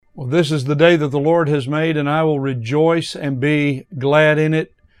Well, this is the day that the Lord has made, and I will rejoice and be glad in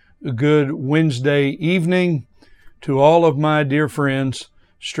it. A good Wednesday evening to all of my dear friends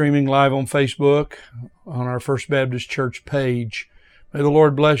streaming live on Facebook on our First Baptist Church page. May the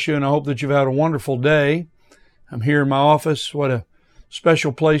Lord bless you, and I hope that you've had a wonderful day. I'm here in my office. What a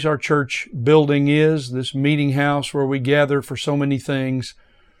special place our church building is, this meeting house where we gather for so many things.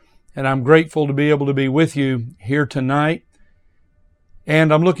 And I'm grateful to be able to be with you here tonight.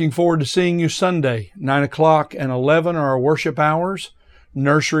 And I'm looking forward to seeing you Sunday. 9 o'clock and 11 are our worship hours.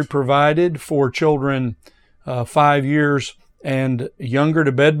 Nursery provided for children 5 years and younger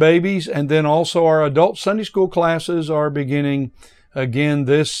to bed babies. And then also our adult Sunday school classes are beginning again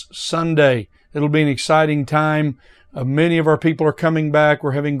this Sunday. It'll be an exciting time. Many of our people are coming back.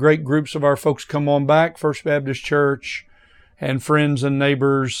 We're having great groups of our folks come on back. First Baptist Church and friends and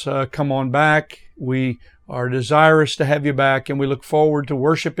neighbors come on back. We are desirous to have you back, and we look forward to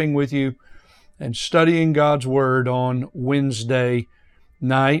worshiping with you and studying God's Word on Wednesday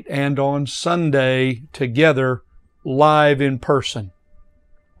night and on Sunday together live in person.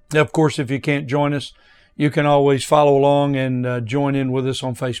 Now, of course, if you can't join us, you can always follow along and join in with us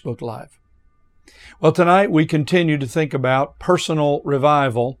on Facebook Live. Well, tonight we continue to think about personal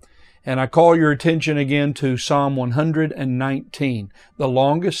revival, and I call your attention again to Psalm 119, the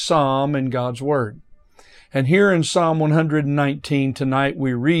longest psalm in God's Word. And here in Psalm 119 tonight,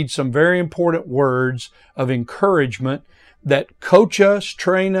 we read some very important words of encouragement that coach us,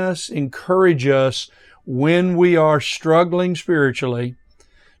 train us, encourage us when we are struggling spiritually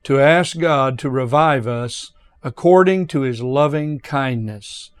to ask God to revive us according to His loving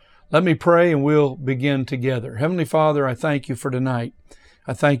kindness. Let me pray and we'll begin together. Heavenly Father, I thank you for tonight.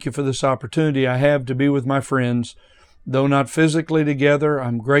 I thank you for this opportunity I have to be with my friends. Though not physically together,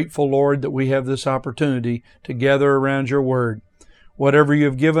 I'm grateful, Lord, that we have this opportunity to gather around your Word. Whatever you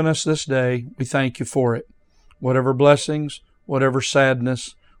have given us this day, we thank you for it. Whatever blessings, whatever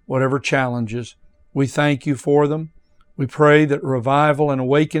sadness, whatever challenges, we thank you for them. We pray that revival and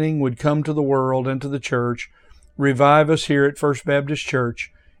awakening would come to the world and to the church. Revive us here at First Baptist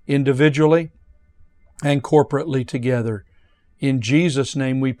Church, individually and corporately together. In Jesus'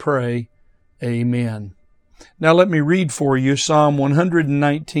 name we pray, amen. Now let me read for you Psalm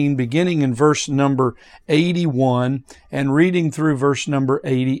 119, beginning in verse number 81 and reading through verse number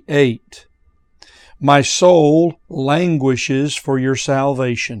 88. My soul languishes for your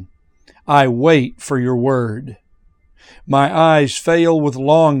salvation. I wait for your word. My eyes fail with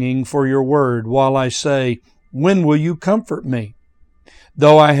longing for your word, while I say, when will you comfort me?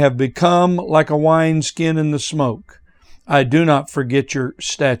 Though I have become like a wineskin in the smoke, I do not forget your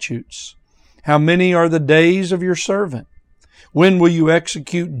statutes. How many are the days of your servant? When will you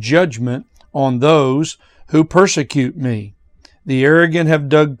execute judgment on those who persecute me? The arrogant have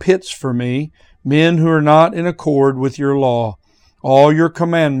dug pits for me, men who are not in accord with your law. All your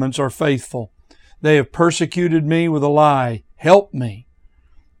commandments are faithful. They have persecuted me with a lie. Help me.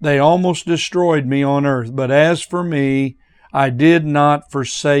 They almost destroyed me on earth, but as for me, I did not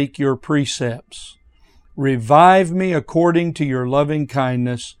forsake your precepts. Revive me according to your loving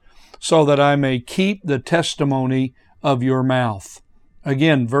kindness, so that I may keep the testimony of your mouth.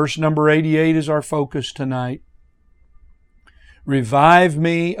 Again, verse number 88 is our focus tonight. Revive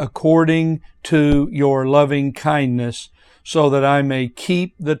me according to your loving kindness, so that I may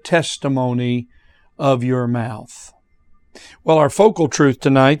keep the testimony of your mouth. Well, our focal truth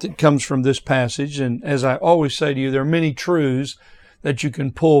tonight that comes from this passage, and as I always say to you, there are many truths that you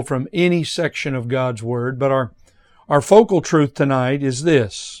can pull from any section of God's Word, but our focal truth tonight is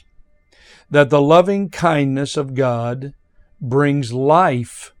this: that the loving kindness of God brings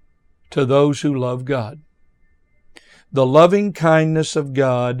life to those who love God. The loving kindness of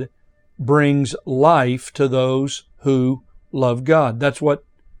God brings life to those who love God. That's what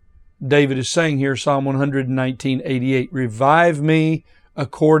David is saying here, Psalm 119:88. Revive me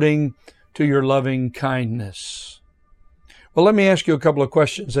according to your loving kindness. Well, let me ask you a couple of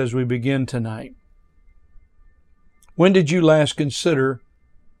questions as we begin tonight. When did you last consider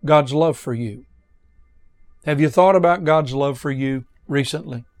God's love for you? Have you thought about God's love for you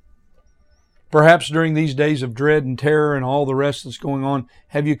recently? Perhaps during these days of dread and terror and all the rest that's going on,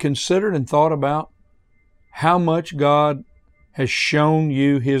 have you considered and thought about how much God has shown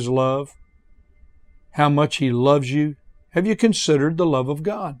you His love? How much He loves you? Have you considered the love of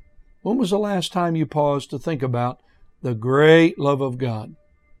God? When was the last time you paused to think about the great love of God?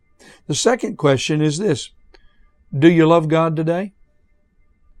 The second question is this: do you love God today?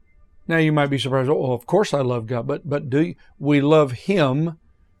 Now you might be surprised, oh, of course I love God, but do we love Him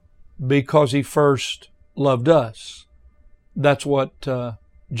because He first loved us? That's what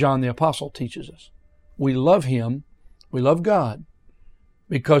John the Apostle teaches us. We love Him, we love God,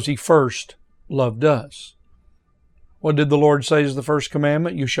 because He first loved us. What did the Lord say is the first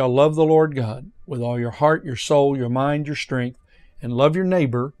commandment? You shall love the Lord God with all your heart, your soul, your mind, your strength, and love your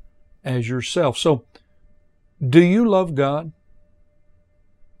neighbor as yourself. So, do you love God?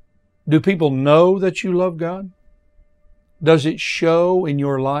 Do people know that you love God? Does it show in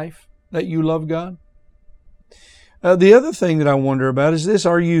your life that you love God? The other thing that I wonder about is this: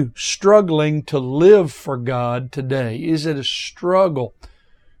 are you struggling to live for God today? Is it a struggle?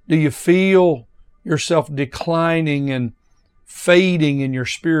 Do you feel yourself declining and fading in your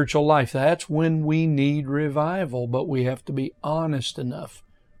spiritual life? That's when we need revival, but we have to be honest enough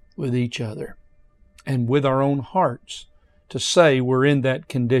with each other and with our own hearts to say we're in that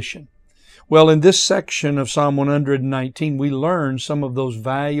condition. Well, in this section of Psalm 119, we learn some of those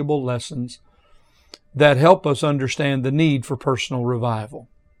valuable lessons that help us understand the need for personal revival.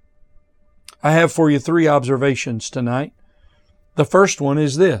 I have for you 3 observations tonight. The first one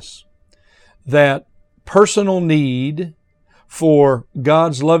is this: that personal need for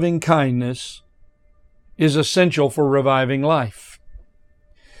God's loving kindness is essential for reviving life.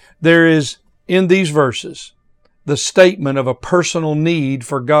 There is, in these verses, the statement of a personal need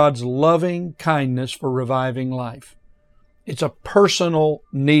for God's loving kindness for reviving life. It's a personal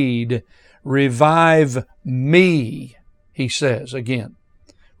need. Revive me, He says again.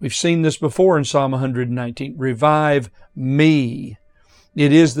 We've seen this before in Psalm 119. Revive me.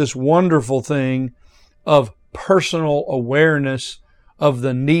 It is this wonderful thing of personal awareness of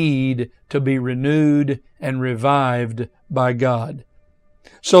the need to be renewed and revived by God.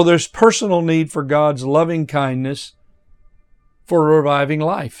 So there's personal need for God's loving kindness for reviving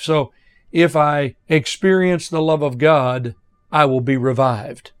life. So if I experience the love of God, I will be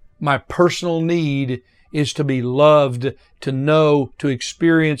revived. My personal need is to be loved, to know, to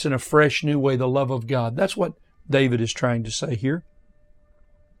experience in a fresh new way the love of God. That's what David is trying to say here.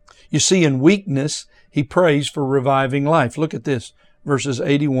 You see, in weakness, he prays for reviving life. Look at this, verses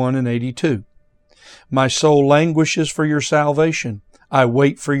 81 and 82. My soul languishes for your salvation. I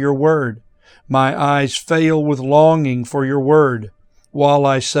wait for your word. My eyes fail with longing for your word, while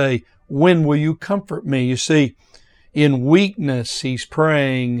I say, when will you comfort me? You see, in weakness, he's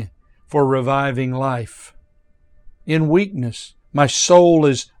praying for reviving life. In weakness, my soul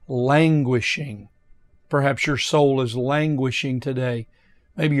is languishing. Perhaps your soul is languishing today.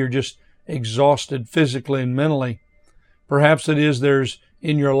 Maybe you're just exhausted physically and mentally. Perhaps it is there's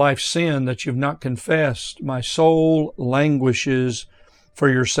in your life sin that you've not confessed. My soul languishes for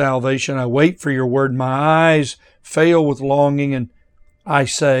your salvation. I wait for your word. My eyes fail with longing, and I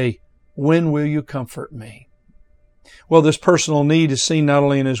say, when will you comfort me? Well, this personal need is seen not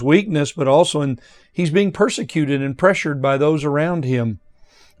only in his weakness, but also in he's being persecuted and pressured by those around him.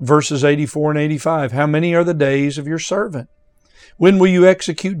 Verses 84 and 85, how many are the days of your servant? When will you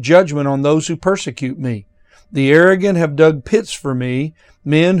execute judgment on those who persecute me? The arrogant have dug pits for me,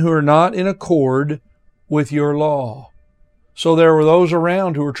 men who are not in accord with your law. So there were those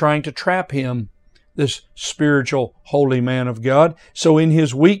around who were trying to trap him, this spiritual holy man of God. So in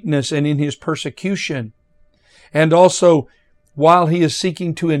his weakness and in his persecution, and also while he is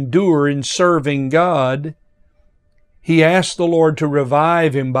seeking to endure in serving God, he asks the Lord to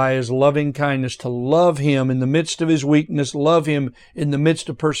revive him by his loving kindness, to love him in the midst of his weakness, love him in the midst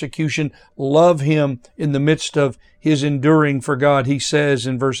of persecution, love him in the midst of his enduring for God. He says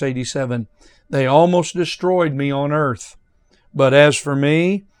in verse 87, they almost destroyed me on earth, but as for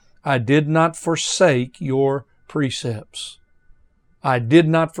me, I did not forsake your precepts. I did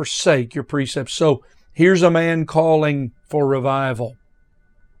not forsake your precepts. So here's a man calling for revival,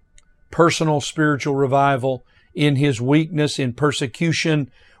 personal spiritual revival in his weakness, in persecution,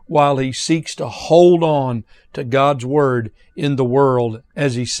 while he seeks to hold on to God's Word in the world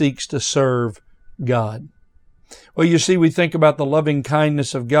as he seeks to serve God. Well, you see, we think about the loving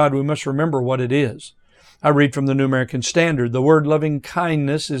kindness of God. We must remember what it is. I read from the New American Standard. The word loving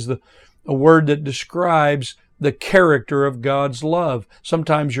kindness is a word that describes the character of God's love.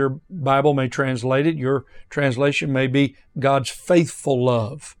 Sometimes your Bible may translate it. Your translation may be God's faithful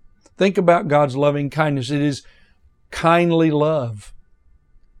love. Think about God's loving kindness. It is kindly love.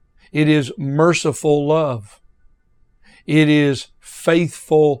 It is merciful love. It is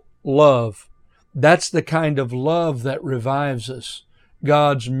faithful love. That's the kind of love that revives us.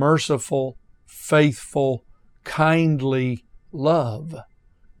 God's merciful, faithful, kindly love.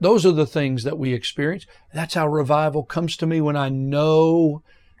 Those are the things that we experience. That's how revival comes to me, when I know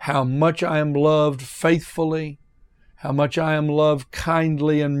how much I am loved faithfully, how much I am loved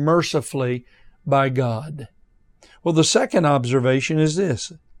kindly and mercifully by God. Well, the second observation is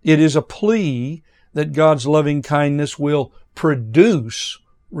this. It is a plea that God's loving kindness will produce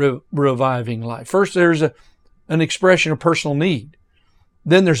reviving life. First, there's an expression of personal need.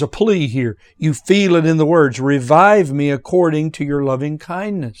 Then there's a plea here. You feel it in the words, revive me according to your loving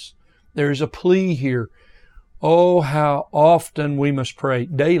kindness. There's a plea here. Oh, how often we must pray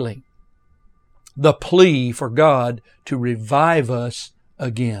daily. The plea for God to revive us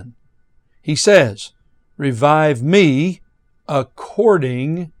again. He says, revive me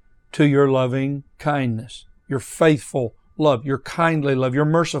according to your loving kindness, your faithful love, your kindly love, your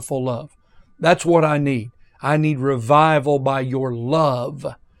merciful love. That's what I need. I need revival by your love,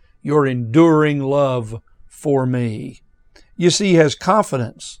 your enduring love for me. You see, he has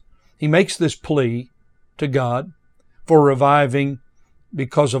confidence. He makes this plea to God for reviving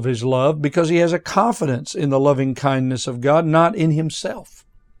because of his love, because he has a confidence in the loving kindness of God, not in himself.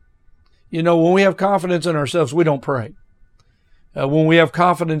 You know, when we have confidence in ourselves, we don't pray. When we have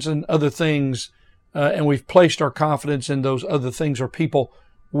confidence in other things, and we've placed our confidence in those other things or people,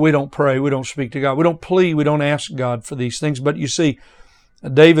 we don't pray, we don't speak to God, we don't plead, we don't ask God for these things. But you see,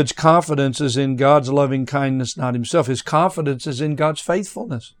 David's confidence is in God's loving kindness, not himself. His confidence is in God's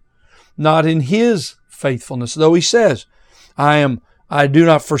faithfulness, not in his faithfulness. Though he says, I do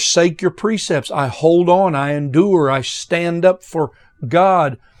not forsake your precepts. I hold on, I endure, I stand up for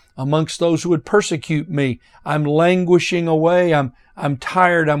God amongst those who would persecute me. I'm languishing away. I'm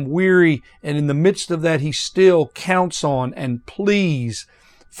tired. I'm weary. And in the midst of that, he still counts on and pleads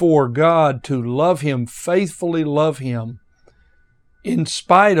for God to love him, faithfully love him, in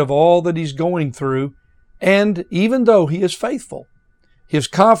spite of all that he's going through. And even though he is faithful, his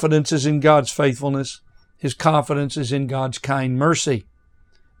confidence is in God's faithfulness. His confidence is in God's kind mercy,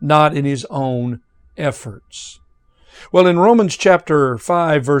 not in his own efforts. Well, in Romans chapter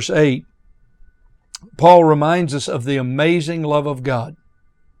 5, verse 8, Paul reminds us of the amazing love of God.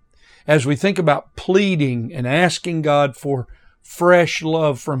 As we think about pleading and asking God for fresh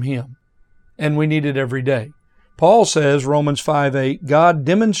love from him, and we need it every day. Paul says, Romans 5:8, God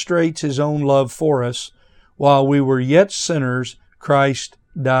demonstrates his own love for us. While we were yet sinners, Christ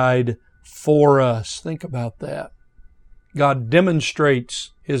died for us. Think about that. God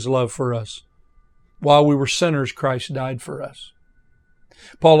demonstrates his love for us. While we were sinners, Christ died for us.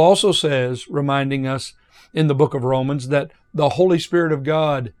 Paul also says, reminding us in the book of Romans, that the Holy Spirit of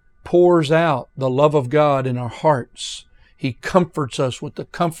God pours out the love of God in our hearts. He comforts us with the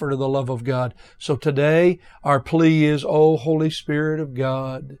comfort of the love of God. So today, our plea is, O Holy Spirit of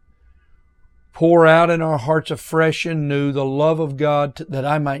God, pour out in our hearts afresh and new the love of God, that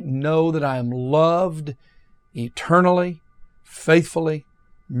I might know that I am loved eternally, faithfully,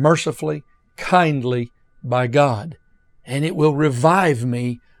 mercifully, kindly by God, and it will revive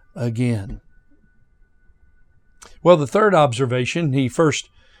me again. Well, the third observation, he first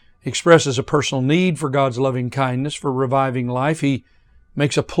expresses a personal need for God's loving kindness for reviving life. He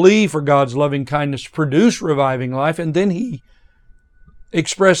makes a plea for God's loving kindness to produce reviving life, and then he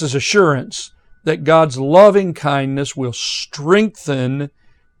expresses assurance that God's loving kindness will strengthen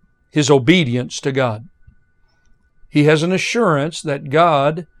his obedience to God. He has an assurance that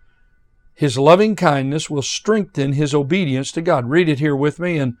God, his loving kindness, will strengthen his obedience to God. Read it here with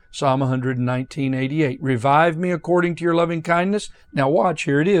me in Psalm 119:88. Revive me according to your loving kindness. Now watch,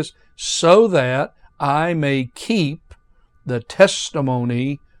 here it is. So that I may keep the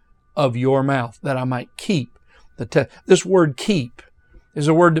testimony of your mouth. That I might keep. This word keep is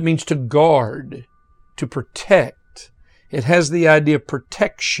a word that means to guard, to protect. It has the idea of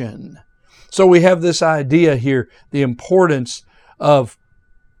protection. So we have this idea here, the importance of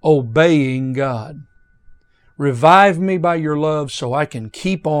obeying God. Revive me by your love so I can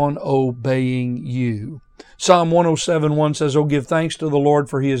keep on obeying you. Psalm 107:1 says, Oh, give thanks to the Lord,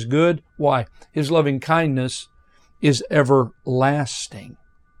 for he is good. Why? His loving kindness is everlasting.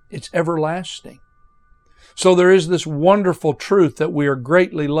 It's everlasting. So there is this wonderful truth that we are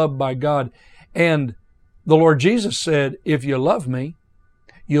greatly loved by God. And the Lord Jesus said, if you love me,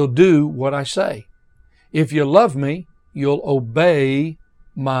 you'll do what I say. If you love me, you'll obey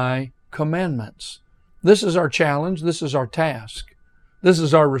my commandments. This is our challenge. This is our task. This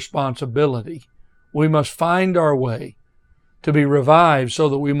is our responsibility. We must find our way to be revived so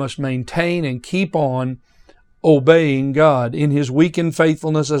that we must maintain and keep on obeying God. In his weakened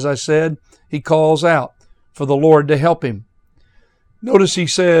faithfulness, as I said, he calls out for the Lord to help him. Notice he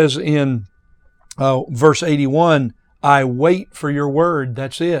says in verse 81, I wait for your word.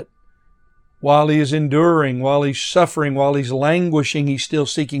 That's it. While he is enduring, while he's suffering, while he's languishing, he's still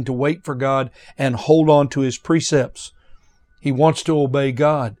seeking to wait for God and hold on to his precepts. He wants to obey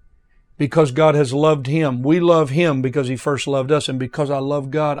God. because God has loved him. We love him because he first loved us. And because I love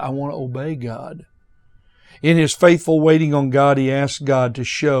God, I want to obey God. In his faithful waiting on God, he asked God to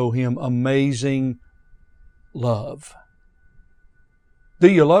show him amazing love. Do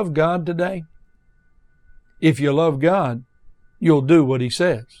you love God today? If you love God, you'll do what he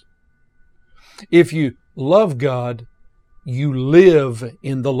says. If you love God, you live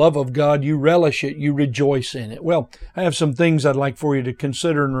in the love of God, you relish it, you rejoice in it. Well, I have some things I'd like for you to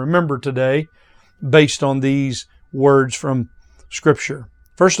consider and remember today based on these words from Scripture.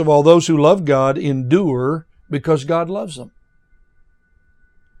 First of all, those who love God endure because God loves them.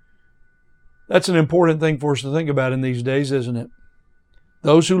 That's an important thing for us to think about in these days, isn't it?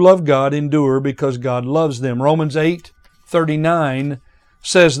 Those who love God endure because God loves them. Romans 8:39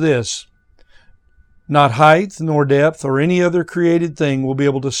 says this, "Not height, nor depth, or any other created thing will be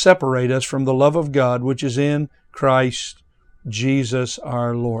able to separate us from the love of God, which is in Christ Jesus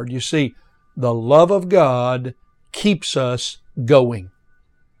our Lord." You see, the love of God keeps us going.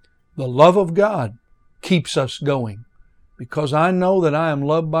 The love of God keeps us going. Because I know that I am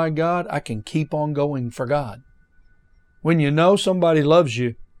loved by God, I can keep on going for God. When you know somebody loves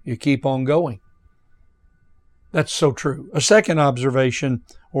you, you keep on going. That's so true. A second observation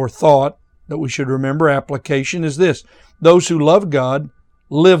or thought that we should remember, application, is this: those who love God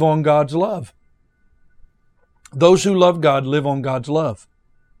live on God's love. Those who love God live on God's love.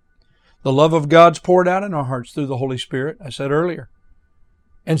 The love of God's poured out in our hearts through the Holy Spirit, I said earlier.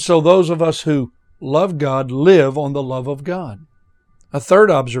 And so those of us who love God live on the love of God. A third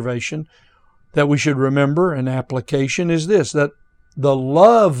observation that we should remember, an application, is this: that the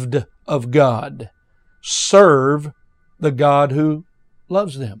loved of God serve the God who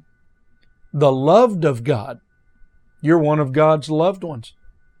loves them. The loved of God. You're one of God's loved ones.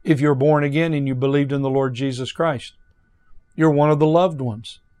 If you're born again and you believed in the Lord Jesus Christ, you're one of the loved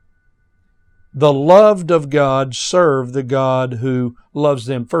ones. The loved of God serve the God who loves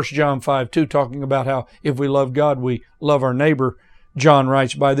them. 1 John 5:2, talking about how if we love God, we love our neighbor. John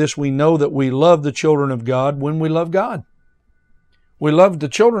writes, "By this we know that we love the children of God when we love God." We love the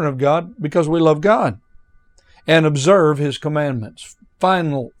children of God because we love God and observe His commandments.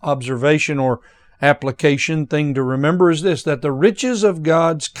 Final observation or application thing to remember is this: that the riches of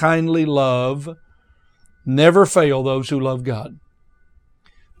God's kindly love never fail those who love God.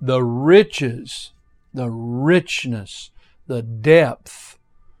 The riches, the richness, the depth,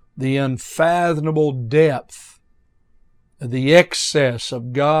 the unfathomable depth, the excess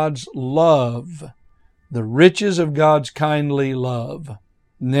of God's love, the riches of God's kindly love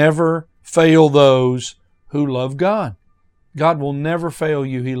never fail those who love God. God will never fail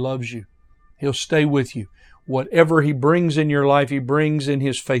you. He loves you. He'll stay with you. Whatever He brings in your life, He brings in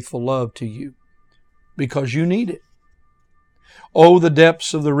His faithful love to you because you need it. Oh, the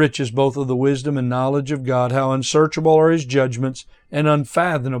depths of the riches, both of the wisdom and knowledge of God, how unsearchable are His judgments and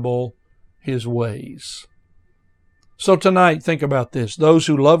unfathomable His ways. So tonight, think about this. Those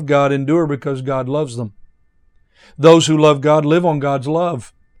who love God endure because God loves them. Those who love God live on God's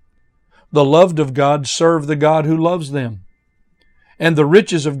love. The loved of God serve the God who loves them. And the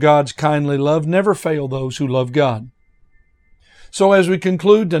riches of God's kindly love never fail those who love God. So as we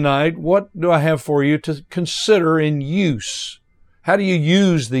conclude tonight, what do I have for you to consider in use? How do you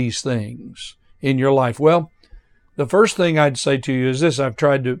use these things in your life? Well, the first thing I'd say to you is this. I've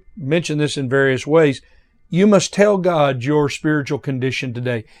tried to mention this in various ways. You must tell God your spiritual condition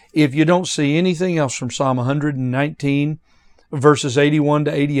today. If you don't see anything else from Psalm 119, verses 81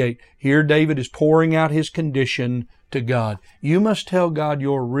 to 88, here David is pouring out his condition to God. You must tell God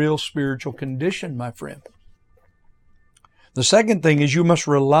your real spiritual condition, my friend. The second thing is you must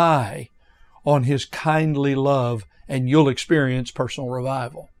rely on His kindly love, and you'll experience personal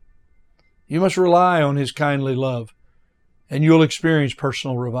revival. You must rely on His kindly love, and you'll experience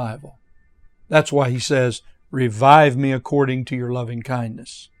personal revival. That's why He says, "Revive me according to your loving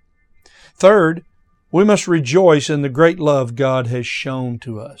kindness." Third, we must rejoice in the great love God has shown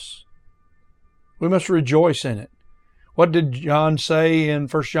to us. We must rejoice in it. What did John say in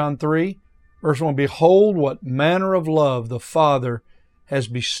 1 John 3? Verse 1, "Behold, what manner of love the Father has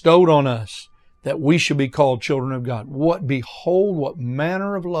bestowed on us, that we should be called children of God." Behold, what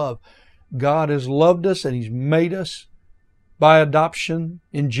manner of love. God has loved us, and He's made us by adoption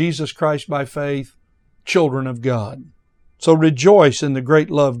in Jesus Christ by faith, children of God. So rejoice in the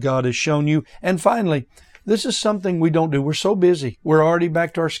great love God has shown you. And finally, this is something we don't do. We're so busy. We're already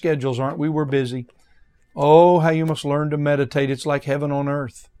back to our schedules, aren't we? We're busy. Oh, how you must learn to meditate. It's like heaven on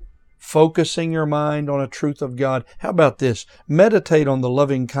earth. Focusing your mind on a truth of God. How about this? Meditate on the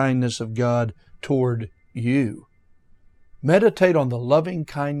loving kindness of God toward you. Meditate on the loving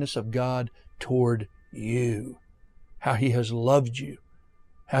kindness of God toward you, how He has loved you,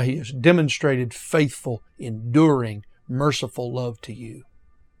 how He has demonstrated faithful, enduring, merciful love to you.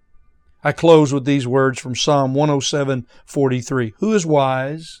 I close with these words from Psalm 107:43. Who is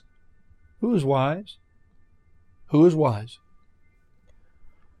wise? Who is wise? Who is wise?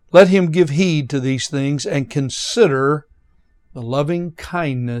 Let him give heed to these things and consider the loving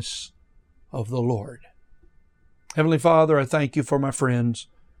kindness of the Lord. Heavenly Father, I thank You for my friends.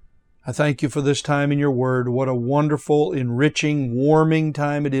 I thank You for this time in Your Word. What a wonderful, enriching, warming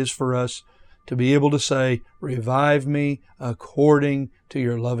time it is for us to be able to say, revive me according to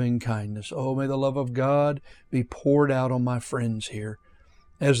Your loving kindness. Oh, may the love of God be poured out on my friends here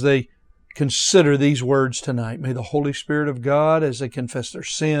as they consider these words tonight. May the Holy Spirit of God, as they confess their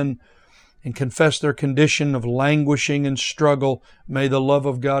sin and confess their condition of languishing and struggle, may the love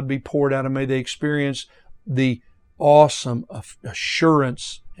of God be poured out, and may they experience the awesome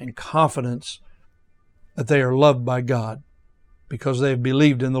assurance and confidence that they are loved by God because they have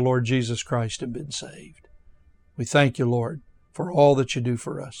believed in the Lord Jesus Christ and been saved. We thank You, Lord, for all that You do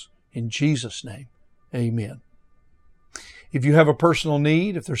for us. In Jesus' name, amen. If you have a personal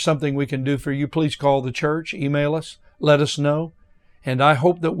need, if there's something we can do for you, please call the church, email us, let us know. And I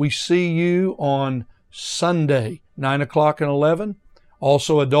hope that we see you on Sunday, 9 o'clock and 11.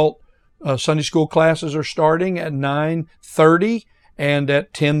 Also, adult Sunday school classes are starting at 9:30 and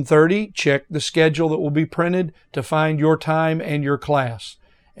at 10:30. Check the schedule that will be printed to find your time and your class.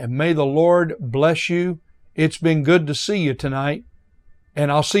 And may the Lord bless you. It's been good to see you tonight,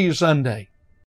 and I'll see you Sunday.